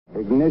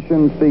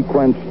Ignition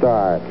sequence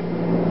start.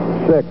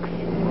 6,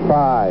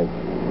 5,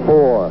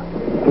 4,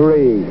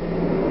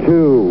 3,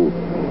 2,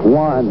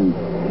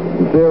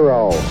 1,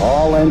 0.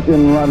 All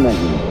engine running.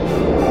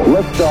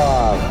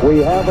 Liftoff. We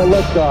have a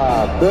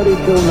liftoff.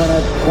 32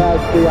 minutes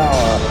past the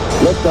hour.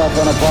 Liftoff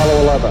on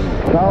Apollo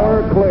 11.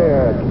 Tower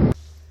cleared.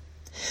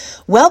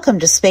 Welcome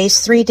to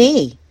Space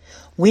 3D.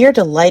 We are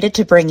delighted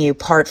to bring you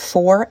part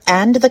 4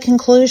 and the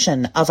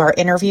conclusion of our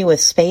interview with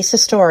space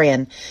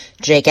historian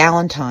Jay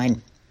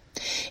Galantine.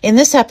 In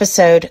this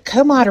episode,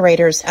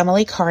 co-moderators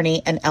Emily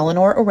Carney and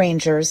Eleanor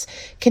Arrangers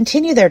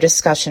continue their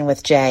discussion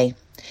with Jay,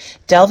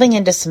 delving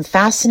into some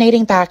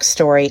fascinating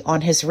backstory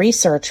on his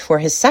research for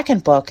his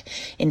second book,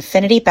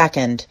 Infinity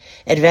Beckoned,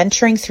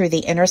 Adventuring Through the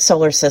Inner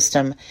Solar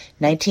System,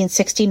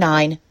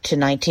 1969 to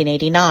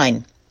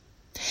 1989.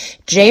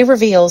 Jay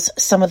reveals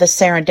some of the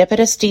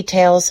serendipitous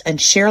details and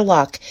sheer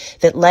luck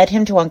that led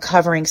him to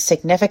uncovering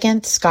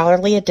significant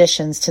scholarly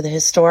additions to the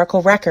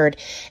historical record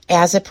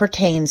as it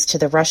pertains to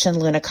the Russian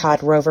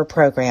Lunokhod rover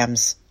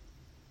programs.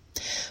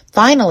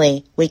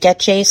 Finally, we get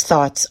Jay's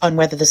thoughts on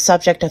whether the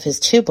subject of his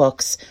two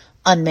books,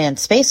 Unmanned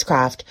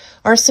Spacecraft,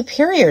 are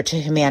superior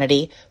to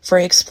humanity for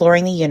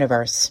exploring the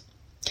universe.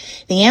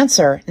 The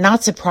answer,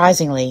 not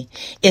surprisingly,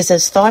 is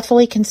as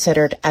thoughtfully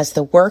considered as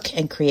the work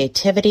and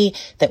creativity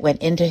that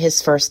went into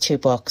his first two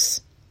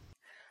books.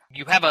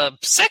 You have a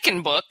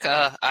second book,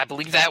 I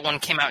believe that one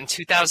came out in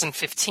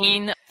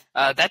 2015,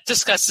 that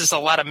discusses a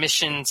lot of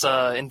missions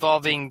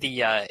involving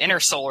the inner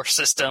solar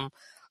system.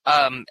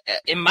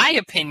 In my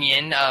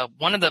opinion,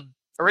 one of the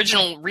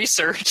original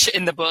research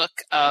in the book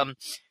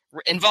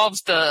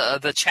involves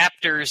the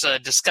chapters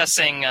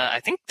discussing.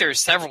 I think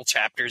there's several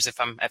chapters, if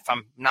I'm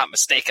not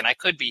mistaken. I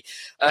could be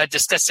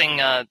discussing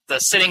the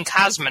sitting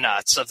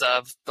cosmonauts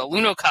of the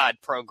Lunokhod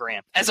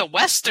program. As a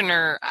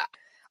Westerner,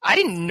 I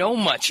didn't know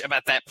much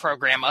about that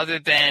program other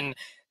than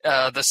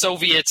the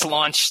Soviets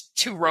launched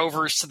 2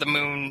 rovers to the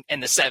moon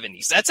in the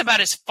 70s. That's about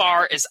as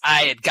far as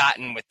I had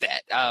gotten with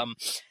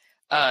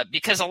that.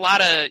 Because a lot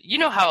of, you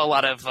know how a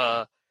lot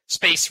of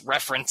space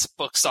reference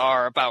books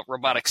are about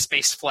robotic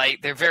space flight.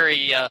 They're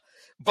very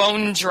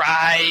bone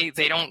dry.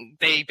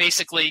 They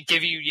basically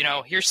give you,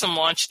 here's some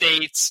launch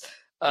dates,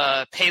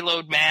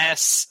 payload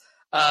mass,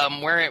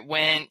 where it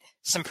went,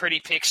 some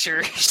pretty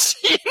pictures.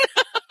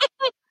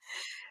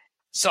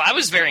 So I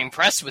was very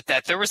impressed with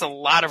that. There was a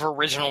lot of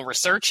original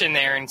research in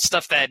there and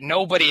stuff that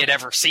nobody had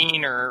ever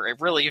seen or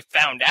really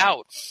found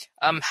out.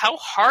 How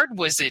hard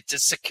was it to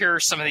secure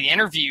some of the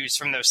interviews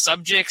from those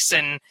subjects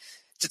and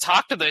to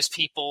talk to those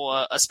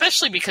people,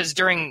 especially because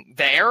during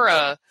the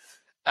era,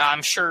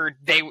 I'm sure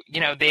they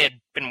had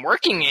been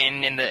working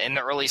in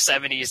the early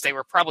 70s. They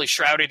were probably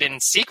shrouded in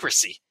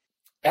secrecy.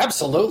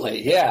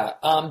 Absolutely, yeah.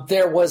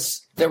 There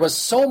was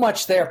so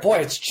much there. Boy,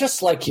 it's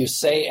just like you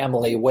say,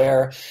 Emily,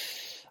 where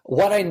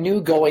what I knew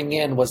going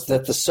in was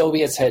that the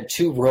Soviets had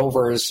 2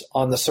 rovers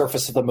on the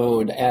surface of the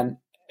moon, and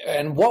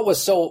what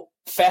was so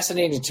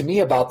fascinating to me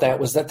about that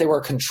was that they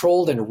were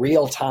controlled in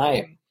real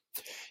time.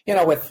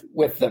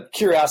 With the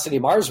Curiosity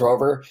Mars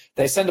rover,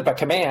 they send up a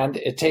command.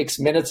 It takes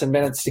minutes and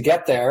minutes to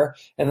get there,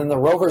 and then the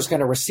rover is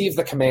going to receive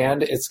the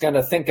command. It's going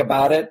to think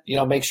about it,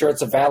 make sure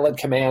it's a valid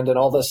command and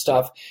all this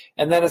stuff,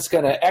 and then it's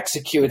going to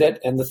execute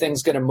it, and the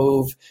thing's going to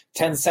move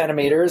 10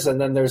 centimeters,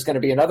 and then there's going to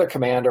be another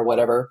command or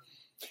whatever.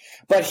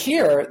 But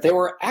here, they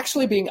were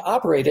actually being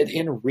operated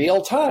in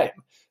real time.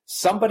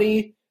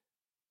 Somebody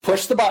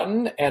push the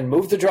button and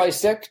move the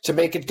joystick to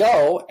make it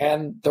go,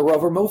 and the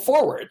rover moved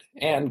forward.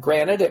 And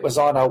granted, it was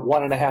on a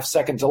 1.5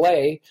 second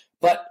delay,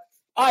 but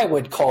I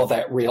would call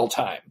that real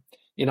time.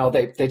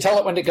 They tell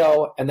it when to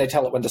go, and they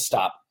tell it when to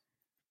stop.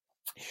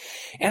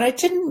 And I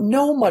didn't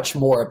know much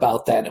more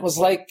about that. It was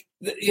like,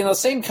 the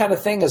same kind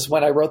of thing as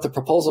when I wrote the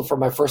proposal for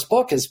my first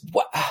book is,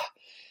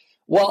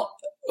 well,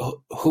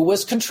 who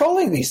was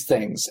controlling these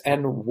things,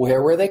 and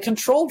where were they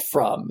controlled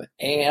from?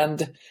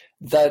 And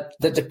the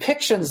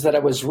depictions that I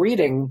was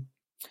reading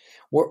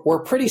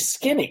were pretty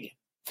skinny.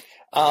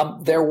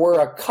 There were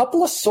a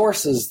couple of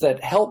sources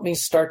that helped me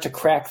start to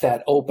crack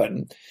that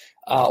open.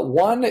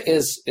 One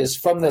is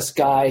from this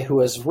guy who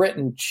has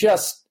written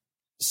just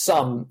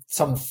some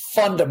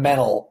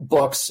fundamental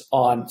books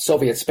on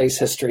Soviet space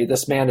history.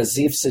 This man is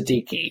Zeev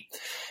Siddiqui.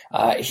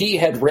 He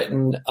had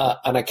written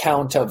an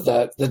account of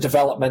the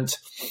development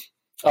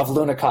of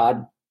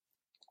Lunokhod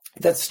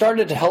that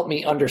started to help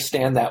me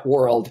understand that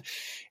world.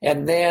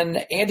 And then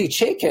Andy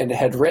Chaikin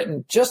had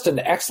written just an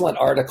excellent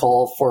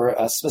article for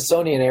a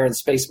Smithsonian Air and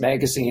Space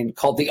magazine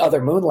called The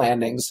Other Moon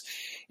Landings,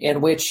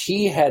 in which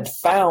he had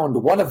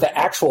found one of the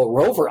actual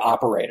rover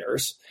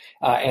operators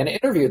and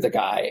interviewed the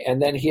guy.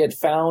 And then he had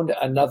found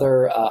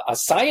another, a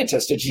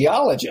scientist, a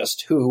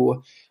geologist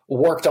who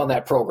worked on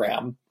that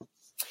program,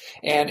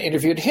 and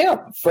interviewed him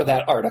for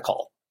that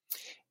article.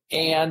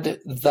 And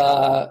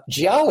the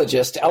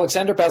geologist,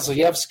 Alexander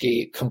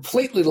Basilevsky,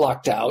 completely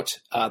lucked out.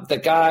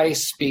 The guy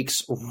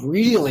speaks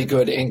really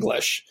good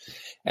English.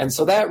 And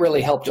so that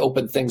really helped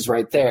open things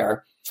right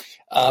there.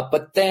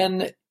 But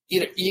then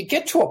you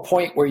get to a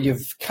point where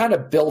you've kind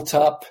of built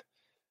up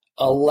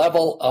a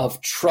level of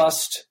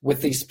trust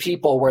with these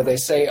people where they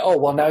say, oh,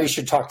 well, now you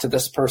should talk to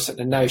this person,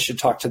 and now you should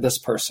talk to this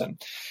person.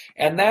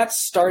 And that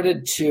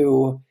started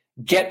to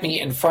get me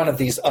in front of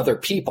these other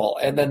people.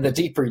 And then the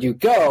deeper you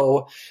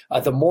go,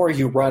 the more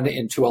you run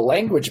into a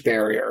language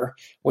barrier,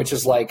 which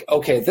is like,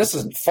 okay, this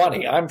isn't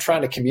funny. I'm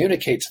trying to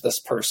communicate to this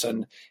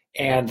person,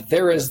 and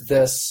there is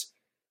this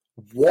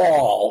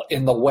wall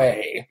in the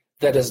way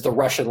that is the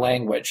Russian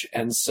language.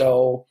 And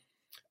so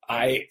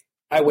I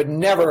would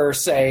never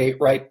say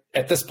right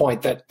at this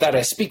point that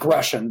I speak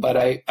Russian, but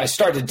I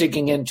started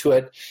digging into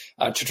it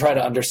to try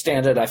to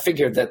understand it. I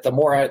figured that the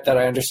more that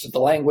I understood the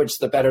language,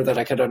 the better that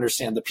I could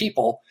understand the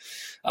people.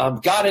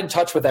 Got in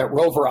touch with that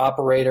rover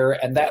operator,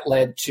 and that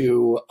led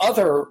to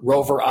other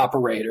rover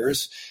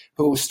operators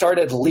who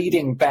started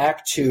leading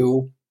back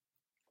to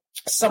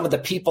some of the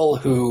people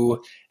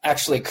who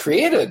actually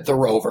created the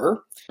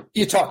rover.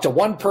 You talk to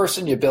one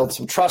person, you build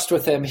some trust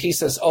with him. He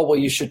says, oh, well,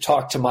 you should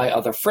talk to my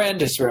other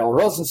friend, Israel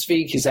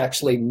Rosenzweig. He's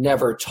actually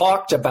never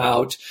talked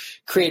about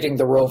creating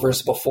the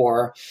rovers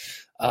before.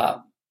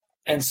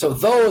 And so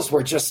those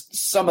were just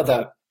some of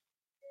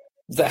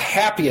the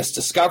happiest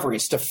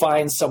discoveries, to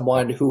find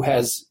someone who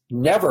has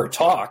never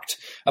talked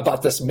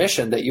about this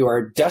mission that you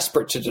are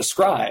desperate to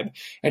describe,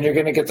 and you're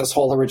going to get this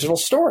whole original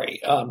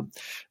story.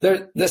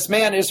 This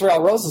man, Israel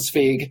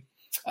Rosenzweig,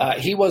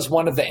 he was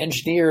one of the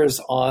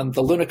engineers on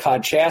the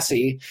Lunokhod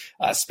chassis,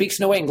 speaks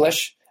no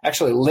English,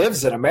 actually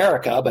lives in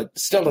America, but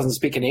still doesn't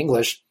speak any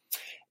English,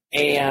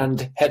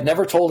 and had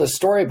never told his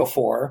story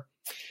before.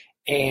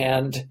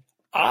 And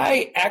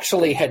I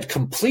actually had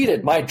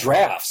completed my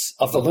drafts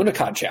of the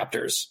Lunokhod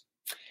chapters.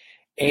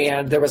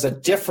 And there was a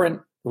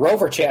different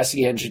rover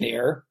chassis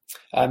engineer,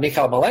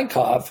 Mikhail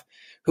Malenkov,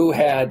 who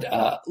had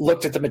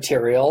looked at the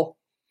material.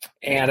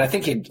 And I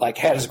think he'd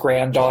had his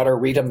granddaughter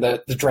read him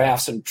the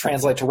drafts and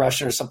translate to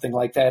Russian or something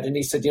like that. And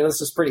he said, this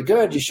is pretty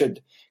good. You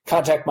should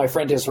contact my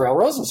friend Israel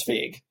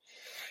Rosenzweig.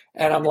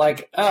 And I'm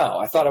like, oh,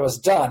 I thought I was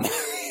done.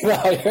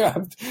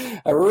 I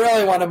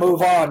really want to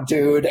move on,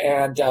 dude.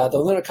 And the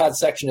Lunokhod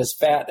section is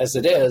fat as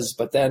it is.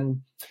 But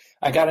then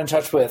I got in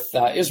touch with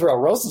Israel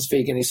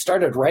Rosenzweig, and he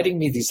started writing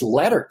me these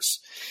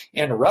letters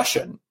in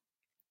Russian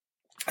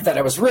that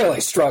I was really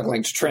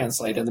struggling to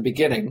translate in the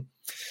beginning.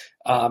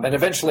 And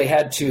eventually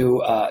had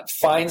to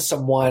find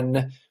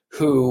someone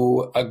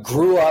who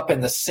grew up in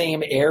the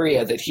same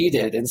area that he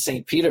did in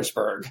St.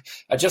 Petersburg,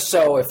 just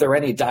so if there were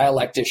any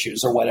dialect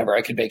issues or whatever,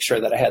 I could make sure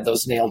that I had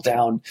those nailed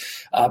down.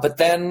 But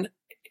then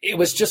it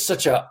was just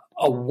such a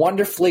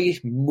wonderfully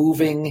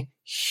moving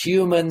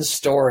human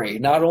story,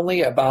 not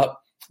only about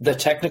the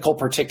technical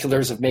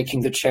particulars of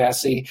making the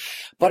chassis,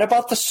 but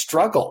about the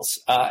struggles.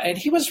 And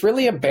he was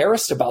really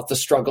embarrassed about the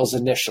struggles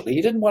initially.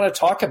 He didn't want to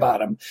talk about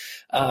them.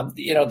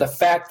 The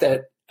fact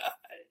that,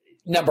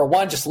 number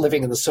one, just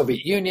living in the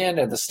Soviet Union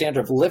and the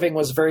standard of living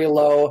was very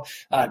low.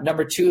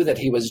 Number two, that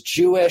he was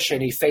Jewish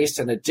and he faced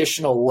an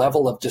additional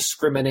level of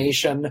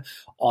discrimination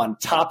on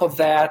top of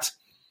that.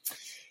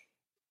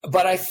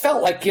 But I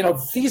felt like,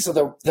 these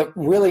are the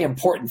really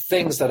important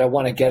things that I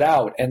want to get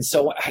out. And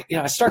so,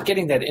 I start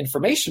getting that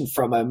information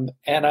from him,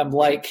 and I'm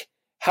like,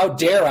 how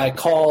dare I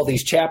call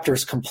these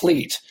chapters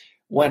complete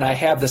when I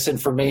have this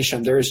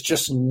information? There is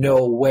just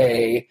no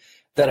way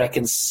that I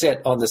can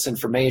sit on this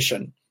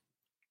information.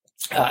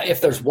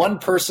 If there's one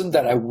person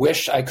that I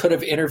wish I could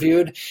have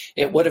interviewed,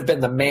 it would have been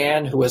the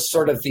man who was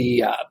sort of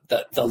the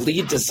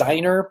lead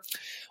designer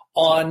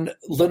on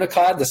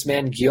Lunokhod, this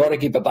man,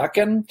 Georgy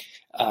Babakin.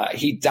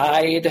 He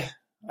died,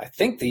 I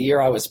think, the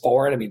year I was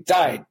born.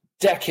 Died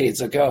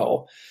decades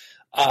ago.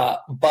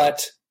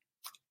 But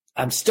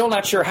I'm still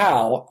not sure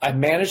how. I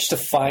managed to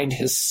find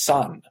his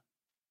son.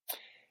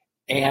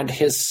 And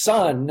his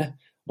son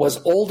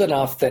was old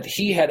enough that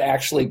he had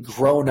actually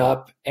grown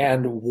up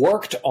and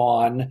worked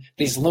on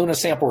these Luna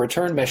sample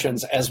return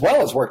missions, as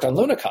well as worked on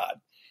Lunokhod.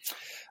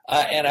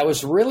 And I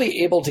was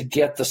really able to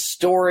get the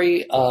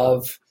story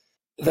of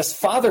this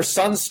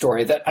father-son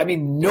story that,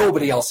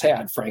 nobody else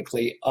had,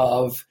 frankly,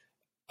 of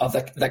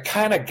the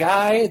kind of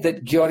guy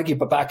that Georgy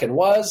Babakin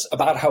was,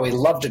 about how he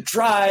loved to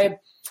drive,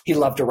 he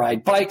loved to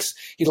ride bikes,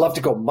 he loved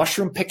to go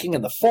mushroom picking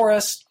in the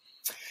forest,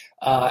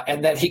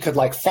 and that he could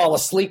fall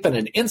asleep in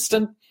an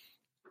instant.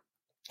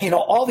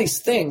 All these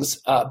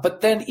things. But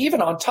then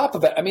even on top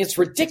of it, it's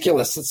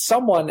ridiculous that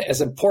someone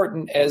as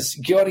important as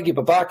Georgy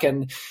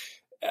Babakin,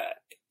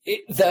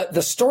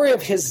 the story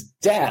of his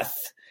death,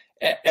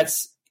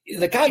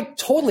 the guy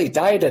totally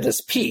died at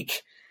his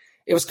peak.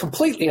 It was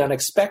completely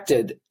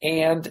unexpected,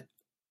 and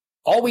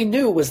all we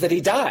knew was that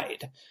he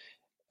died.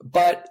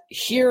 But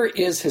here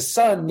is his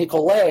son,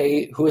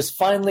 Nikolay, who is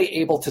finally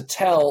able to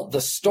tell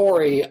the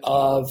story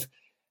of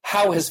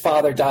how his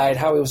father died,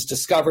 how he was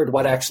discovered,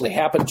 what actually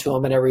happened to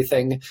him, and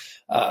everything.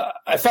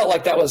 I felt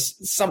like that was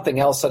something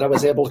else that I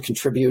was able to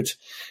contribute.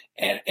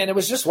 And it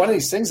was just one of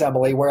these things,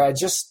 Emily, where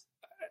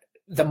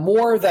the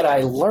more that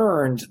I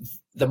learned,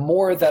 the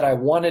more that I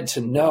wanted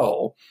to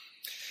know.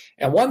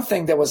 And one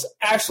thing that was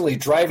actually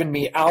driving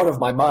me out of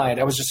my mind,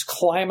 I was just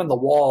climbing the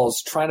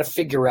walls trying to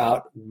figure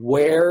out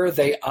where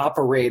they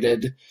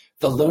operated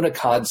the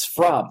Lunokhods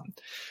from.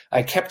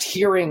 I kept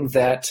hearing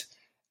that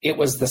it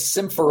was the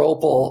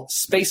Simferopol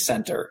Space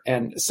Center,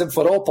 and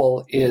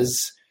Simferopol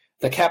is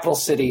the capital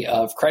city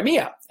of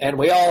Crimea. And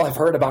we all have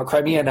heard about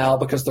Crimea now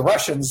because the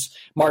Russians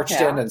marched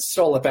in and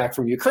stole it back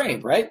from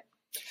Ukraine, right?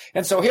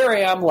 And so here I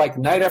am, like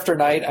night after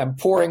night, I'm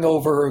poring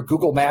over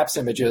Google Maps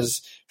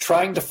images,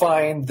 trying to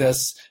find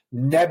this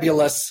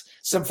nebulous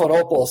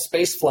Simferopol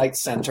Space Flight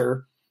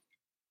Center.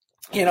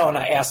 And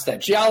I asked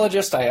that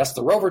geologist, I asked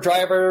the rover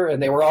driver,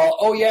 and they were all,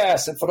 oh yeah,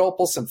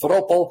 Simferopol,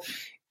 Simferopol.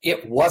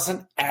 It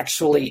wasn't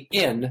actually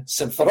in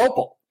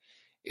Simferopol.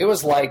 It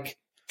was like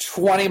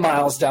 20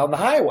 miles down the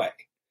highway.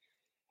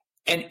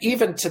 And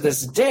even to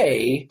this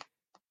day,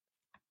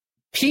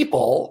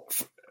 people,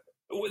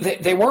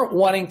 they weren't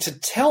wanting to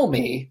tell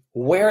me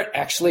where it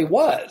actually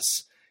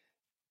was.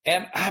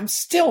 And I'm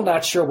still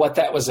not sure what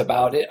that was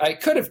about. I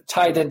could have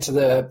tied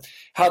into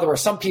how there were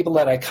some people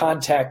that I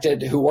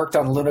contacted who worked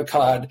on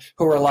Lunokhod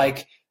who were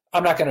like,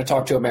 I'm not going to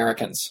talk to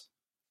Americans.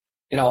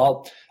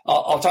 I'll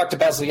talk to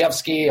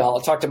Vasilevsky,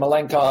 I'll talk to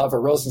Malenkov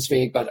or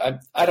Rosenzweig, but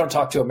I don't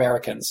talk to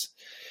Americans.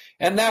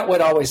 And that would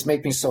always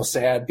make me so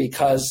sad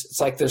because it's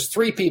like there's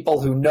 3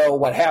 people who know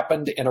what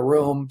happened in a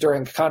room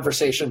during a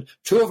conversation.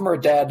 2 of them are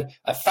dead.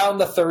 I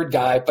found the 3rd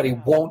guy, but he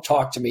won't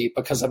talk to me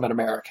because I'm an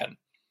American.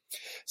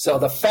 So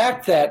the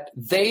fact that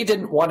they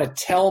didn't want to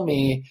tell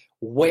me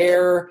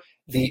where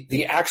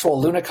the actual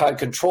Lunokhod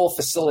control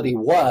facility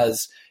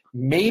was,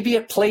 maybe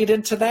it played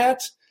into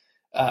that.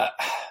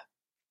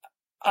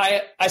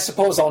 I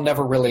suppose I'll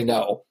never really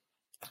know.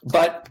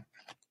 But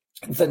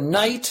the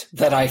night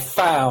that I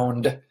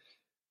found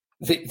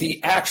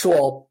the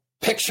actual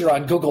picture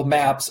on Google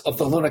Maps of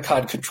the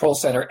Lunokhod Control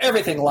Center,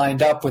 everything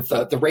lined up with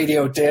the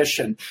radio dish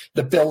and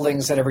the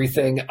buildings and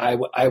everything,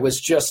 I was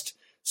just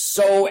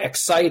so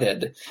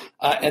excited.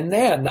 And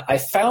then I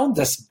found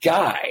this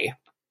guy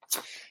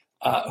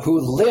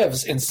who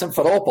lives in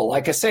Simferopol.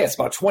 Like I say, it's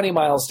about 20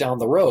 miles down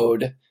the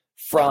road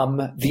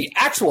from the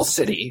actual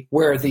city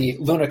where the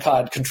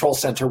Lunokhod Control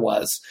Center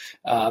was.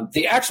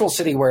 The actual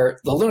city where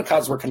the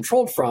Lunokhods were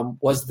controlled from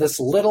was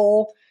this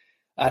little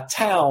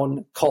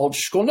town called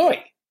Shkolnoy.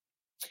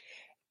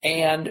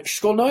 And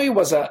Shkolnoy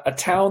was a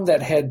town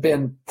that had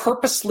been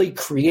purposely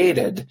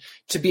created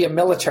to be a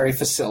military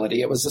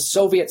facility. It was a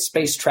Soviet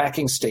space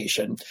tracking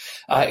station.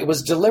 It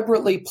was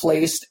deliberately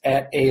placed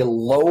at a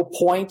low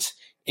point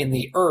in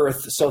the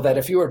earth so that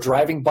if you were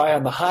driving by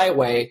on the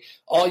highway,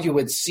 all you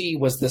would see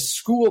was the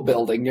school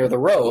building near the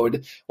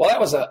road. Well, that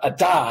was a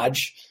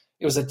dodge.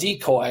 It was a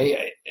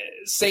decoy,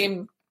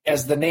 same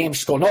as the name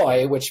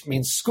Shkolnoy, which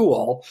means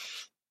school.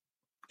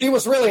 It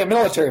was really a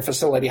military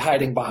facility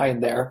hiding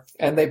behind there.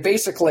 And they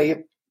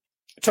basically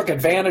took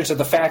advantage of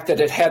the fact that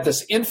it had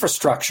this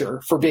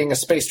infrastructure for being a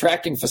space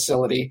tracking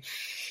facility.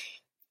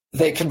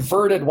 They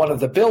converted one of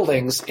the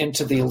buildings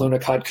into the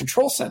Lunokhod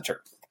Control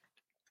Center.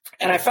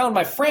 And I found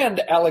my friend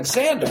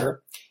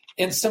Alexander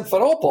in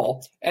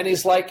Simferopol, and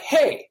he's like,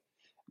 hey,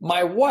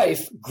 my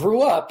wife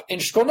grew up in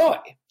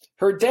Shkolnoy.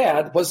 Her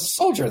dad was a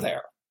soldier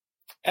there.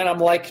 And I'm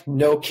like,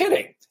 no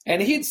kidding.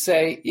 And he'd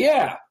say,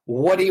 yeah,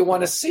 what do you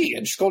want to see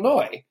in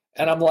Shkolnoy?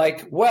 And I'm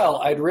like, well,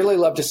 I'd really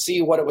love to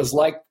see what it was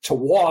like to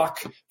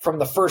walk from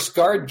the first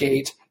guard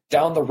gate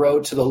down the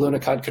road to the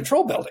Lunokhod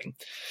control building.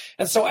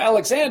 And so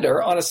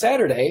Alexander, on a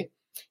Saturday,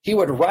 he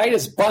would ride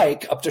his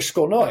bike up to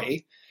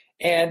Shkolnoy,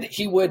 and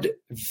he would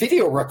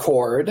video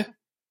record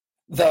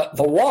the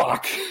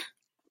walk,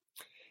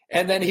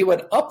 and then he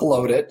would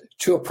upload it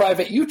to a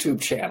private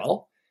YouTube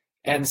channel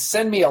and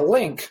send me a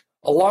link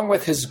along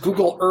with his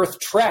Google Earth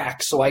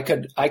track so I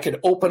could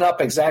open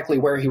up exactly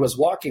where he was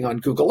walking on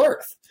Google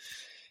Earth.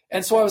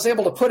 And so I was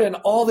able to put in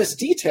all this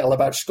detail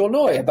about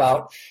Shkolnoy,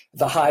 about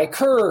the high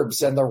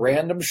curbs and the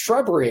random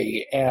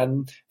shrubbery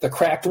and the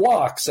cracked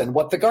walks and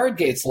what the guard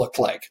gates looked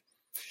like.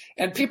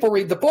 And people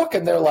read the book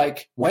and they're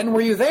like, when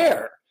were you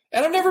there?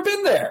 And I've never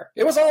been there.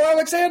 It was all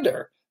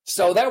Alexander.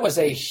 So that was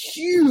a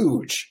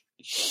huge,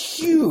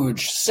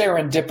 huge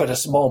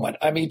serendipitous moment.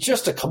 I mean,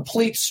 just a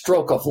complete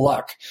stroke of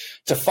luck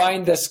to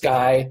find this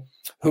guy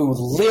who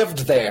lived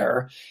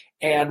there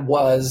and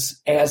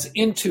was as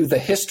into the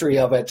history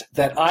of it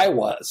that I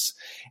was.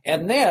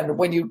 And then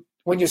when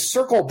you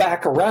circle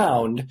back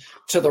around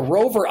to the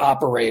rover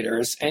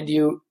operators and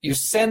you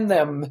send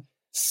them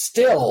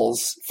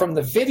stills from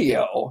the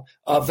video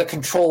of the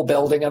control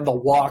building and the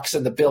walks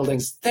and the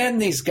buildings, then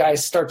these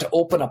guys start to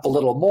open up a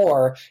little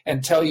more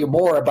and tell you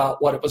more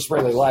about what it was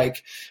really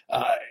like.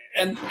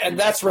 And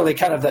that's really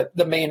kind of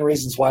the main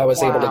reasons why I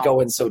was able to go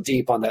in so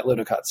deep on that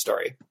Lunokhod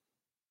story.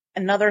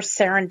 Another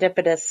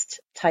serendipitous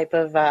type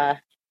of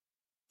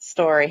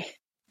story.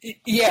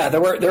 Yeah,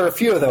 there were a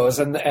few of those,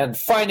 and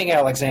finding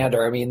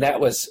Alexander, I mean, that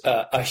was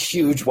a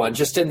huge one.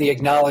 Just in the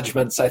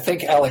acknowledgments, I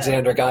think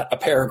Alexander got a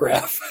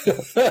paragraph,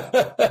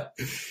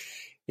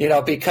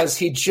 because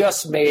he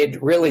just made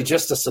really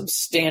just a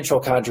substantial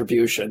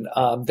contribution.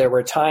 There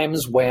were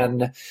times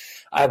when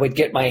I would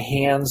get my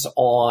hands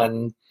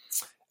on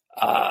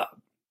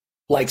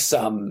like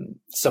some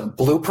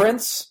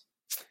blueprints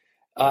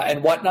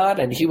and whatnot,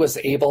 and he was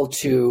able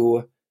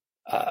to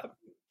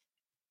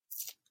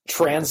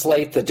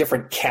translate the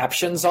different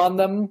captions on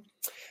them.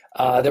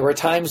 There were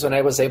times when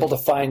I was able to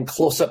find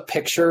close-up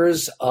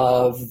pictures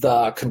of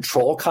the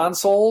control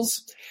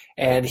consoles,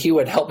 and he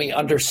would help me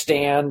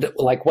understand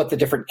like what the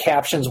different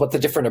captions, what the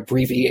different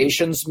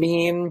abbreviations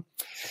mean.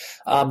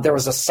 There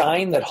was a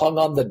sign that hung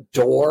on the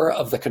door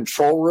of the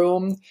control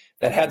room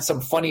that had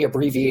some funny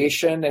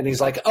abbreviation, and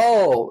he's like,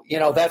 "Oh,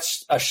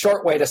 that's a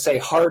short way to say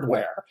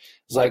hardware."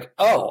 It's like,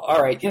 "Oh,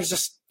 all right."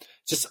 Just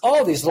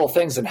all these little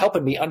things, and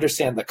helping me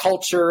understand the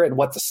culture and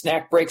what the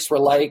snack breaks were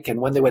like,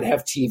 and when they would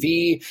have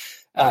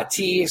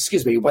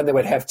when they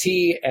would have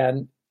tea,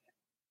 and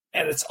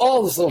it's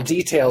all those little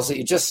details that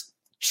you just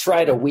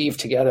try to weave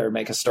together and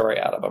make a story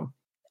out of them.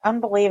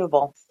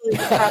 Unbelievable.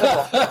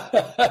 Incredible.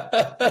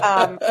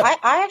 I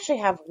actually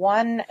have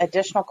one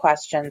additional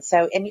question.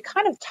 So, and you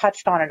kind of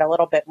touched on it a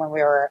little bit when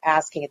we were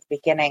asking at the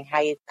beginning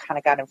how you kind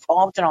of got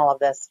involved in all of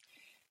this,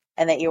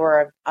 and that you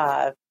were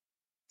a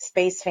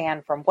space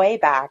fan from way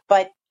back.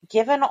 But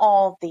given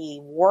all the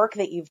work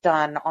that you've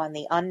done on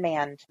the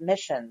unmanned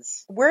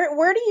missions,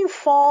 where do you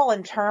fall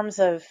in terms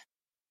of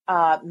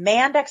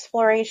manned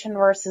exploration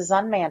versus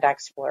unmanned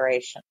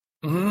exploration?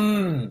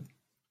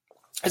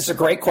 It's a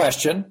great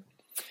question.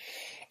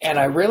 And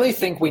I really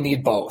think we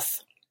need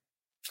both.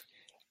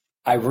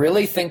 I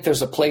really think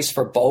there's a place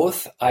for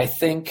both. I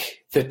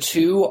think the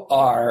two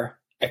are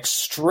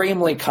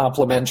extremely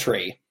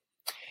complementary.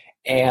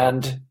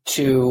 And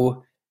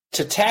to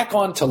tack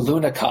on to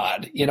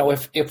Lunokhod,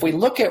 if we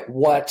look at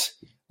what,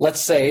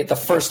 let's say, the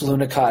first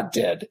Lunokhod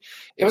did,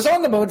 it was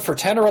on the moon for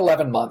 10 or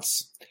 11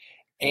 months,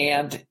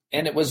 and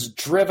it was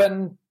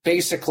driven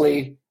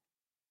basically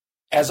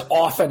as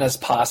often as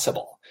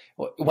possible.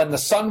 When the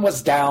sun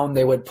was down,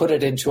 they would put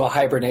it into a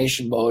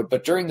hibernation mode,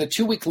 but during the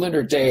 2-week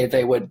lunar day,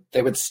 they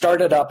would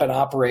start it up and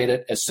operate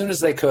it as soon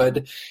as they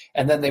could,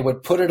 and then they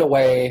would put it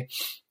away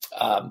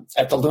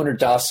at the lunar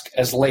dusk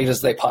as late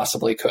as they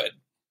possibly could.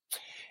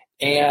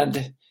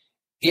 And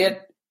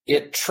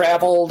it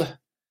traveled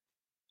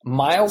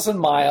miles and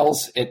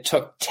miles. It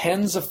took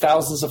tens of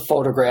thousands of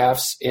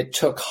photographs. It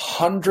took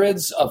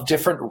hundreds of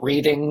different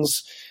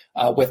readings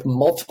with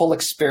multiple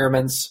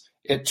experiments.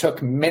 It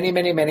took many,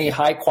 many, many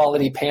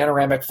high-quality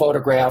panoramic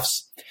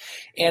photographs.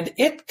 And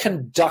it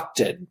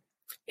conducted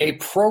a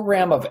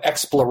program of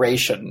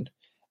exploration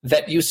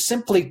that you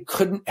simply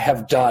couldn't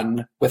have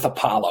done with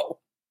Apollo.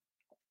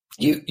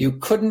 You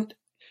couldn't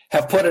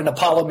have put an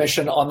Apollo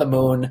mission on the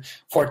moon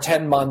for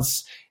 10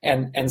 months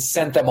and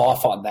sent them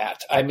off on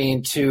that. I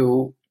mean,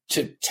 to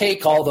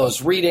take all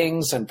those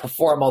readings and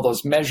perform all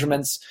those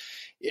measurements,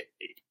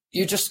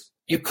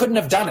 you couldn't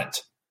have done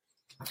it.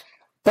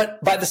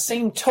 But by the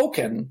same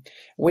token,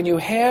 when you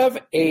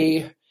have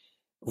a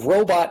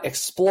robot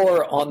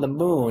explorer on the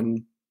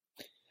moon,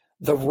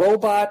 the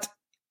robot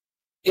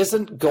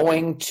isn't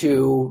going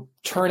to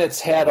turn its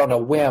head on a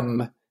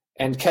whim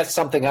and catch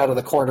something out of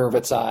the corner of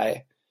its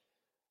eye.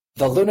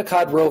 The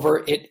Lunokhod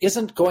rover, it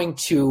isn't going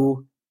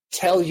to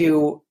tell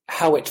you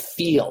how it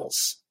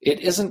feels. It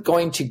isn't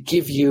going to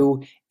give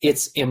you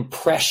its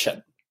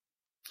impression.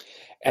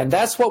 And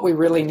that's what we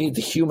really need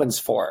the humans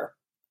for.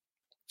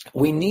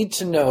 We need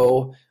to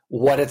know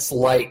what it's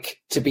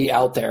like to be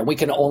out there. We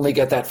can only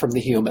get that from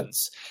the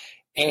humans.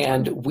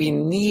 And we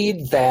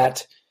need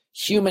that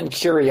human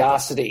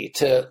curiosity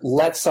to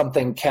let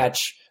something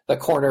catch the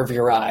corner of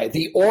your eye.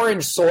 The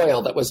orange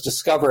soil that was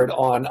discovered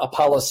on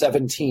Apollo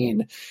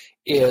 17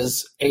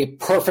 is a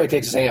perfect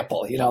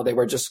example. They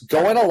were just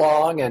going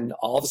along, and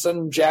all of a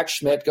sudden Jack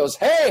Schmitt goes,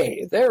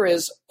 "Hey, there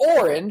is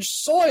orange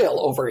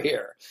soil over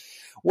here."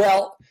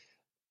 Well,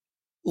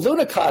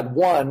 Lunokhod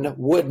 1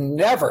 would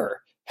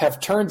never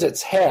have turned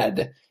its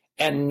head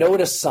and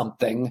noticed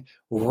something,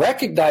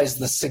 recognized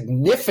the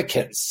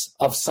significance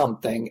of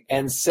something,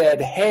 and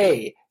said,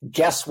 "Hey,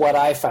 guess what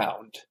I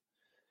found?"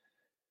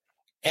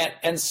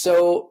 And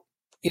so,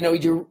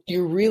 you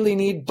really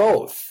need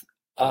both.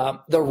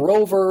 The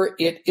rover,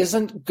 it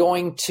isn't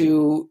going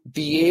to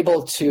be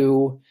able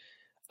to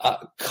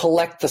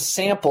collect the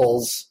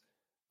samples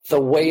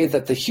the way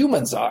that the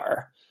humans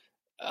are.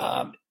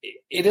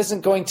 It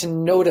isn't going to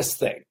notice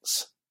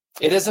things.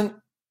 It isn't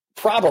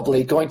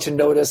probably going to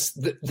notice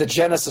the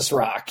Genesis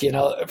rock,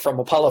 from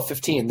Apollo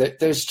 15.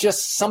 There's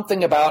just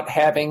something about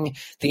having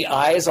the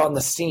eyes on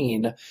the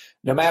scene,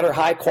 no matter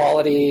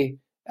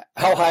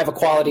how high of a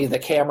quality the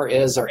camera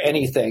is or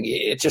anything.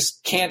 It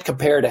just can't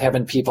compare to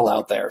having people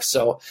out there.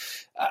 So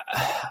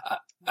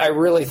I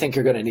really think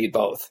you're going to need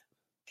both.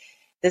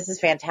 This is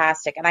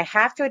fantastic. And I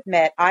have to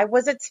admit, I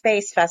was at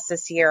Space Fest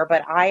this year,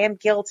 but I am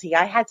guilty.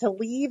 I had to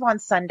leave on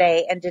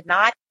Sunday and did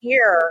not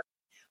hear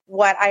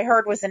what I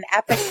heard was an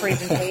epic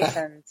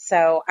presentation.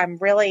 So I'm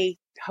really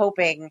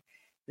hoping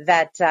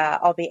that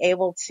I'll be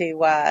able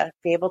to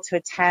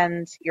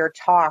attend your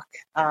talk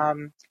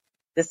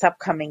this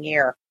upcoming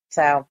year.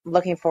 So I'm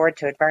looking forward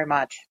to it very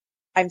much.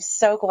 I'm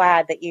so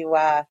glad that you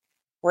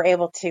were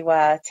able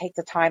to take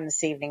the time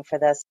this evening for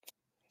this.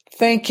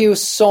 Thank you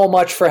so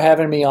much for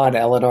having me on,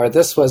 Eleanor.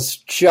 This was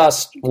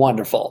just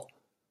wonderful.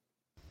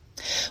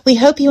 We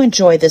hope you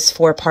enjoyed this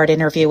 4-part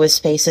interview with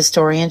space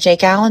historian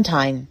Jake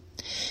Allentine.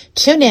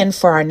 Tune in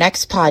for our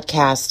next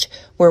podcast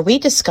where we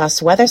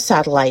discuss weather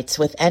satellites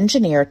with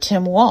engineer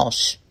Tim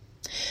Walsh.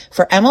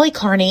 For Emily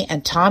Carney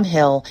and Tom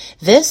Hill,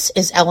 this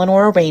is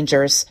Eleanor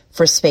Rangers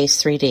for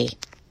Space 3D.